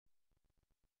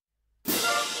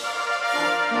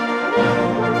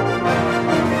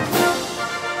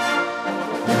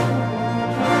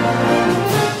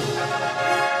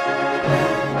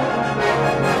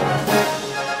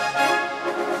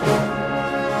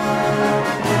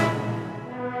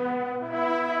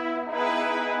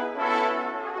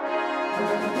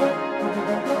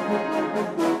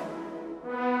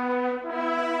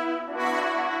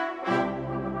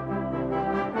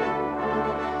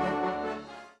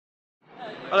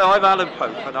Hello, I'm Alan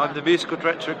Pope and I'm the musical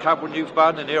director at Camborne Youth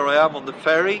Band, and here I am on the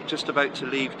ferry just about to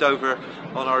leave Dover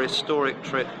on our historic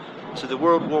trip to the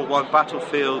World War I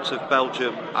battlefields of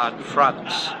Belgium and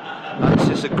France. And this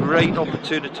is a great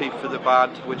opportunity for the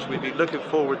band, which we've been looking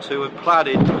forward to and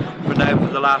planning for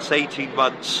the last 18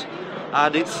 months,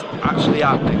 and it's actually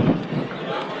happening.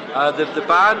 The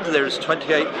band, there's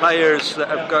 28 players that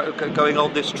are going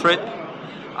on this trip,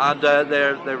 and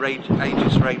their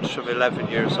ages range from 11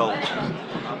 years old.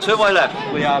 To my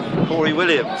left we have Corey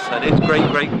Williams, and his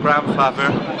great-great-grandfather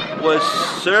was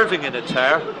serving in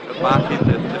Ater back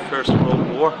in the First World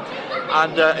War,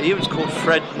 and he was called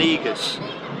Fred Negus.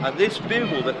 And this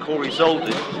bugle that Corey's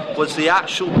holding was the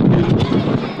actual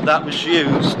bugle that was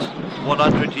used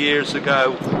 100 years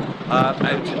ago out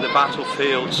in the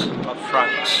battlefields of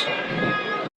France.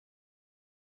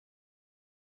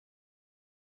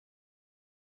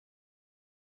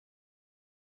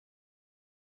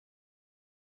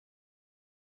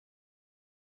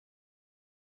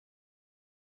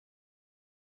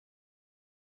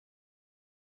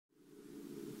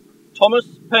 Thomas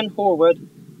Penn Horwood,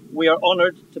 we are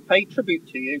honoured to pay tribute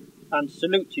to you and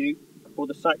salute you for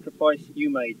the sacrifice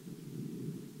you made.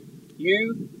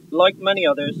 You, like many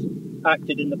others,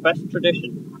 acted in the best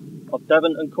tradition of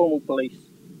Devon and Cornwall Police,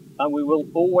 and we will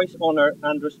always honour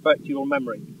and respect your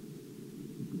memory.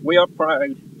 We are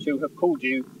proud to have called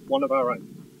you one of our own.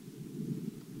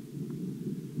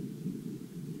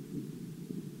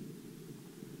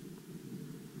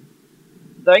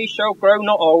 They shall grow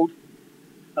not old,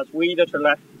 as we that are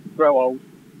left grow old.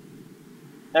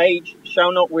 Age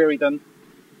shall not weary them,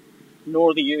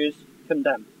 nor the years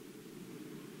condemn.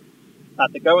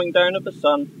 At the going down of the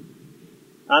sun,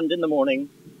 and in the morning,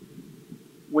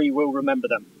 we will remember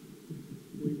them.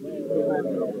 We will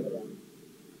remember them.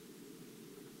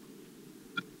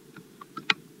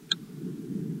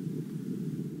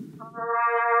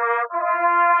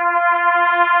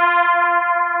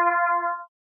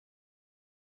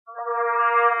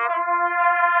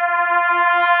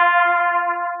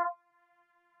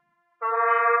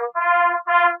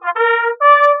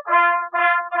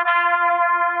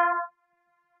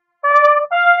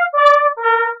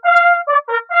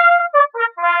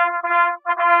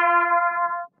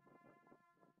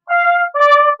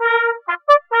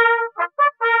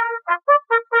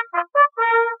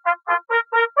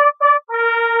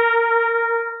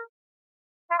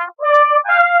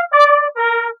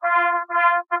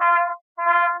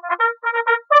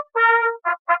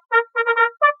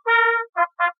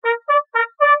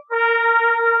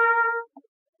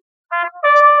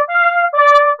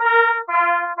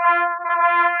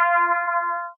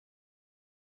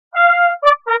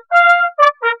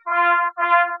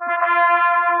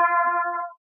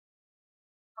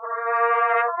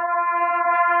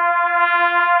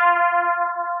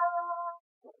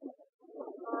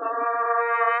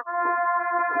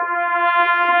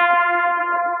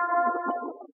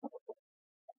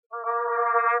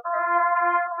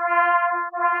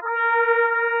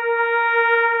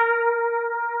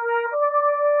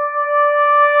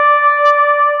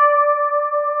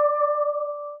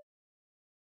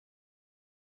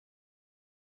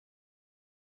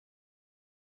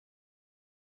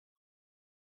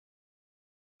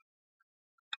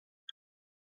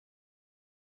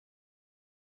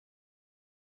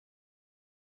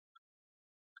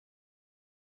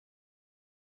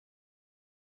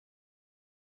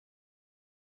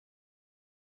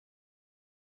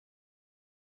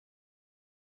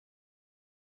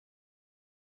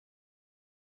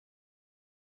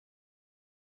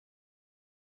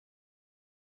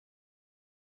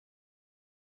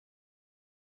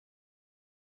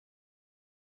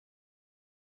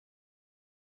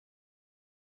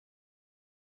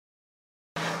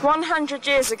 100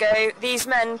 years ago, these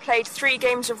men played 3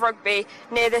 games of rugby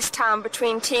near this town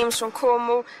between teams from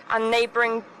Cornwall and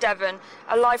neighbouring Devon,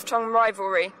 a lifetime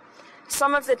rivalry.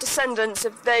 Some of the descendants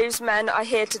of those men are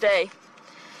here today.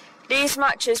 These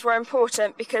matches were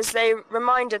important because they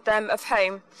reminded them of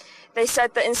home. They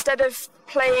said that instead of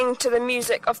playing to the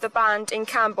music of the band in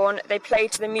Camborne, they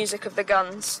played to the music of the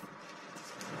guns.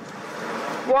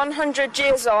 100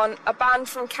 years on, a band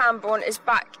from Camborne is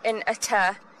back in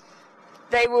Ater.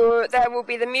 There will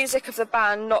be the music of the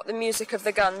band, not the music of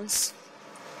the guns.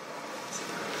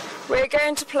 We're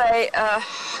going to play a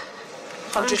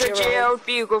 100-year-old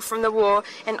bugle from the war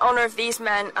in honour of these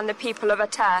men and the people of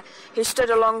Ater who stood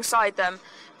alongside them.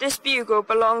 This bugle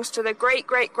belongs to the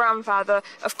great-great-grandfather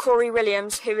of Corey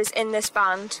Williams, who is in this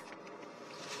band.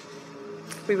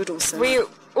 We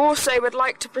also would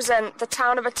like to present the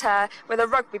town of Ater with a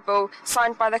rugby ball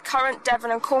signed by the current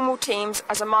Devon and Cornwall teams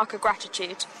as a mark of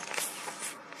gratitude.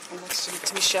 Merci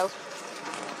to Michel.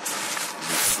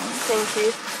 Thank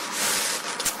you.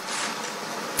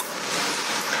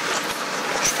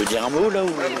 Je peux dire un mot là ou...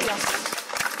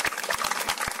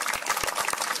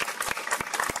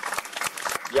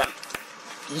 Bien.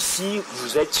 Ici,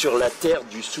 vous êtes sur la terre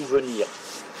du souvenir.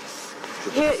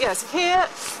 Here, yes, here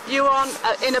you are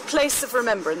in a place of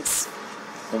remembrance.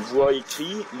 On voit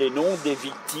écrit les noms des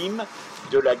victimes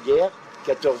de la guerre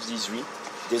 14-18,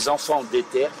 des enfants des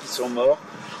terres qui sont morts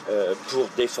pour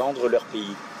défendre leur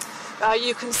pays.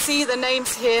 You can see the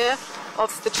names here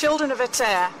of the children of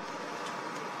Eter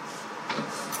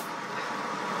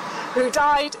who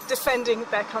died defending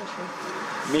their country.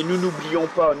 Mais nous n'oublions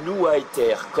pas, nous à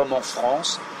Eter, comme en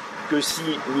France, que si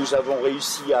nous avons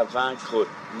réussi à vaincre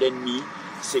l'ennemi,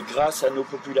 c'est grâce à nos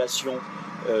populations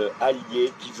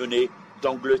alliées qui venaient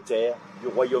d'Angleterre, du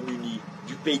Royaume-Uni,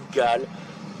 du Pays de Galles,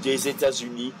 des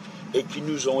États-Unis et qui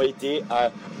nous ont aidés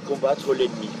à combattre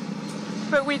l'ennemi.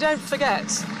 But we don't forget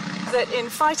that in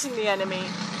fighting the enemy,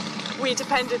 we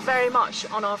depended very much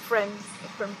on our friends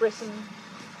from Britain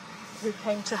who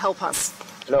came to help us,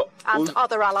 Alors, and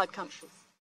other allied countries.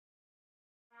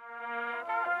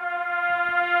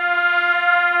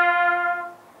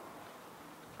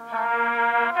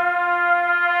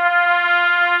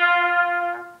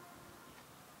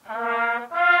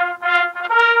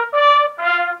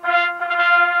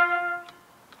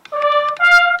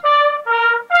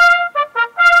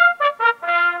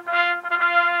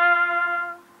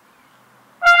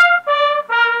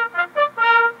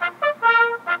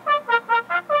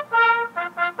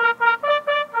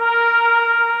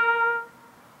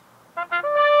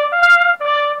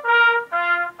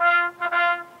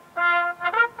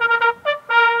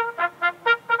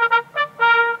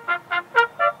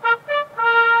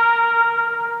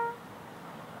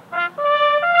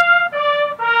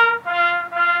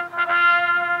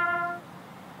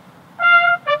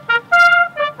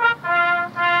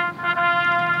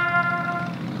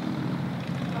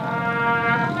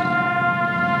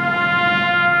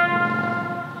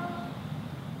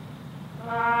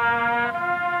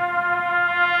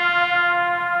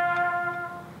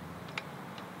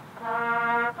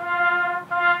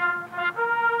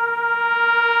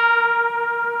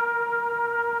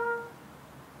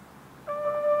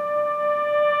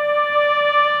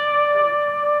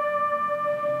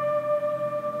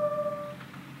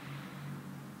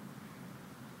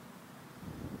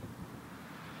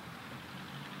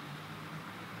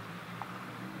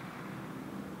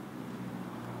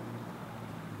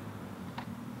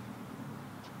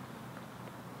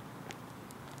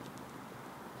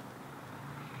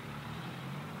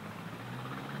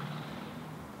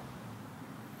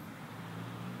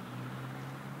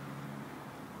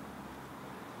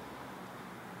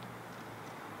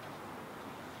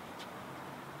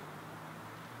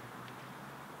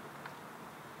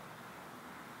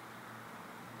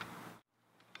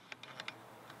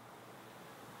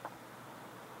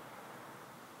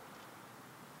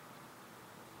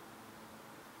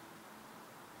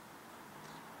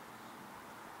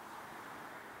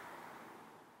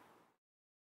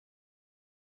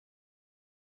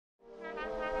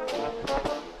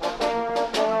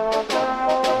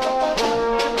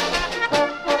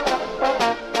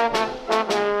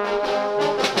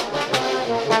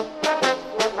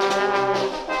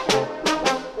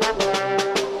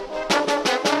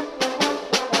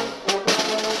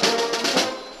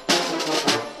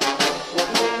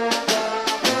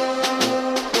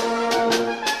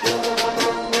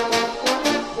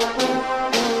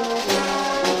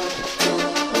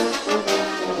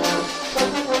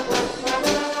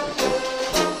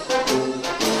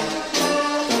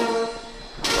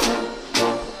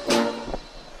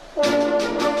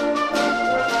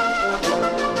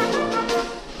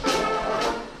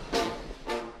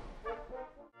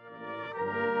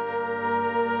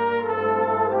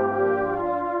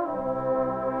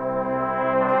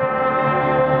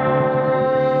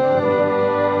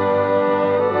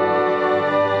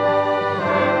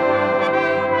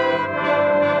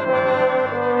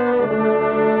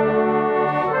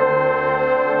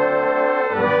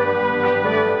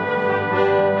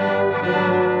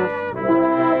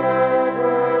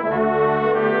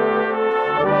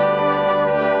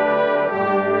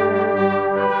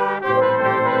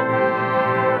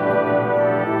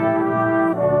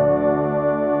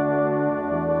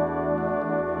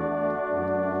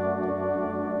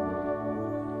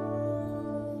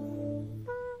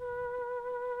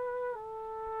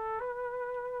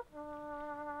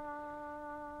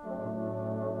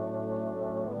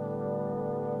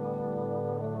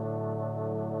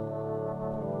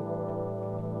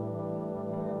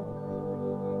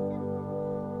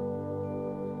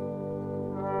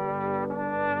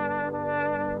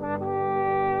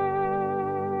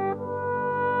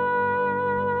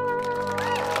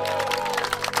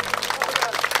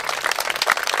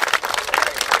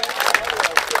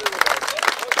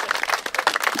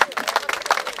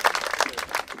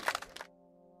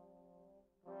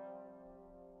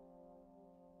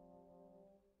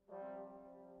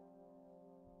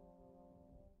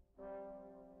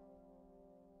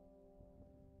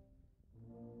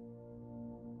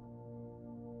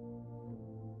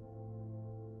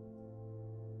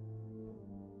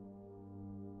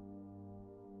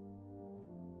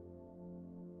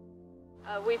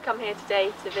 We've come here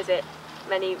today to visit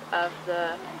many of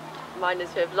the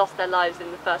miners who have lost their lives in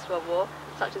the First World War,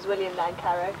 such as William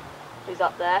Lancaro, who's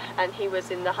up there, and he was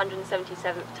in the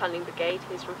 177th Tunnelling Brigade.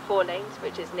 He's from Fourlanes,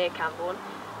 which is near Camborne.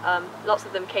 Lots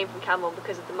of them came from Camborne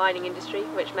because of the mining industry,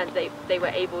 which meant they were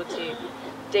able to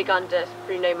dig under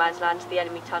through no man's land to the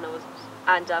enemy tunnels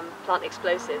and plant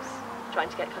explosives, trying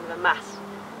to get kind of a mass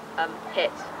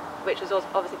hit, which was also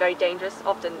obviously very dangerous.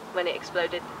 Often when it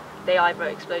exploded, they either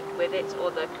exploded with it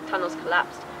or the tunnels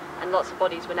collapsed, and lots of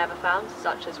bodies were never found,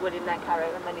 such as William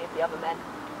Lancaro and many of the other men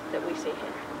that we see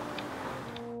here.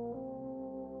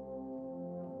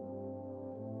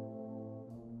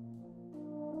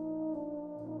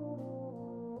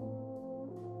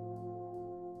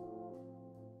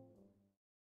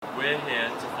 We're here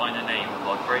to find the name of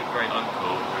our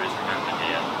great-great-uncle who is remembered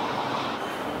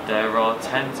here. There are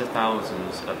tens of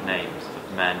thousands of names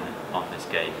of men on this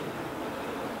gate.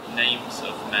 Names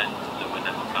of men that were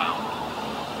never found.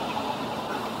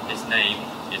 His name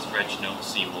is Reginald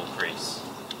Seymour Priest.